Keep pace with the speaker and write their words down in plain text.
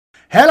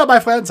Hello my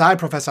friends, I'm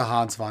Professor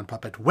Hans von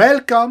Puppet.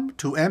 Welcome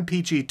to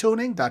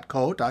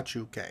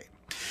mpgtuning.co.uk.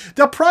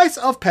 The price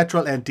of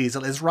petrol and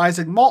diesel is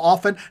rising more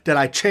often than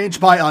I change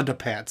my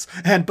underpants.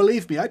 And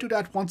believe me, I do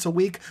that once a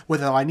week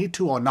whether I need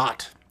to or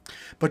not.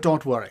 But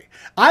don't worry,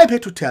 I'm here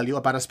to tell you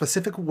about a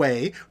specific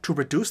way to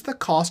reduce the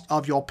cost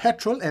of your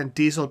petrol and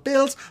diesel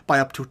bills by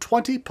up to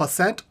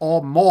 20%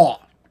 or more.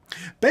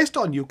 Based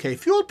on UK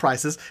fuel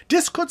prices,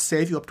 this could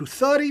save you up to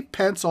 30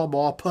 pence or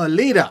more per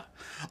litre.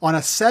 On a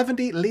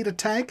 70-litre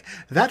tank,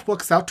 that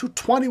works out to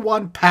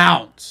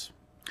 £21.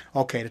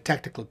 Okay, the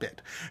technical bit.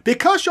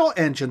 Because your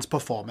engine's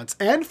performance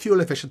and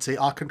fuel efficiency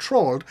are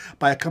controlled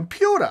by a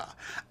computer,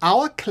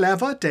 our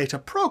clever data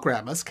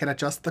programmers can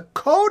adjust the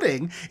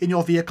coding in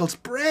your vehicle's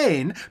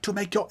brain to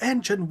make your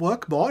engine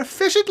work more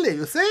efficiently,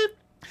 you see?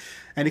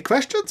 Any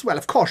questions? Well,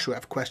 of course you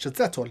have questions.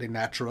 That's only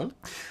natural.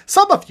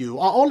 Some of you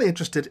are only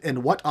interested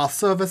in what our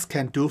service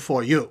can do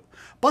for you.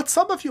 But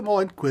some of you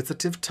more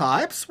inquisitive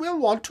types will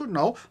want to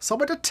know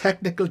some of the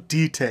technical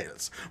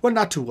details. Well,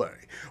 not to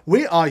worry.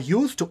 We are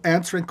used to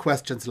answering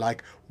questions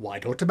like, why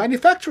don't the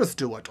manufacturers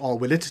do it? Or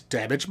will it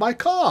damage my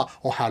car?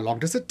 Or how long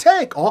does it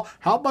take? Or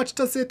how much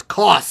does it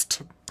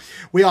cost?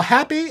 We are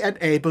happy and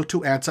able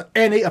to answer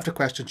any of the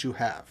questions you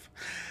have.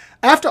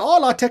 After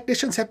all, our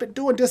technicians have been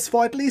doing this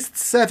for at least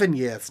 7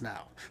 years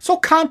now. So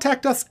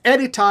contact us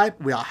anytime.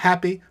 We are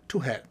happy to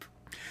help.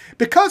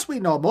 Because we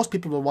know most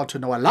people will want to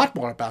know a lot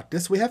more about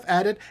this, we have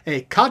added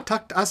a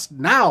Contact Us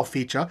Now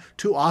feature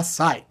to our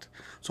site.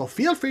 So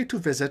feel free to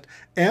visit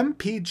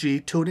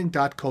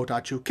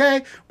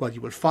mpgtuning.co.uk, where you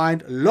will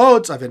find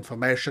loads of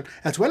information,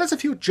 as well as a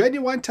few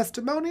genuine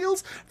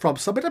testimonials from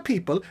some of the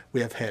people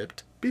we have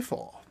helped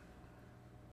before.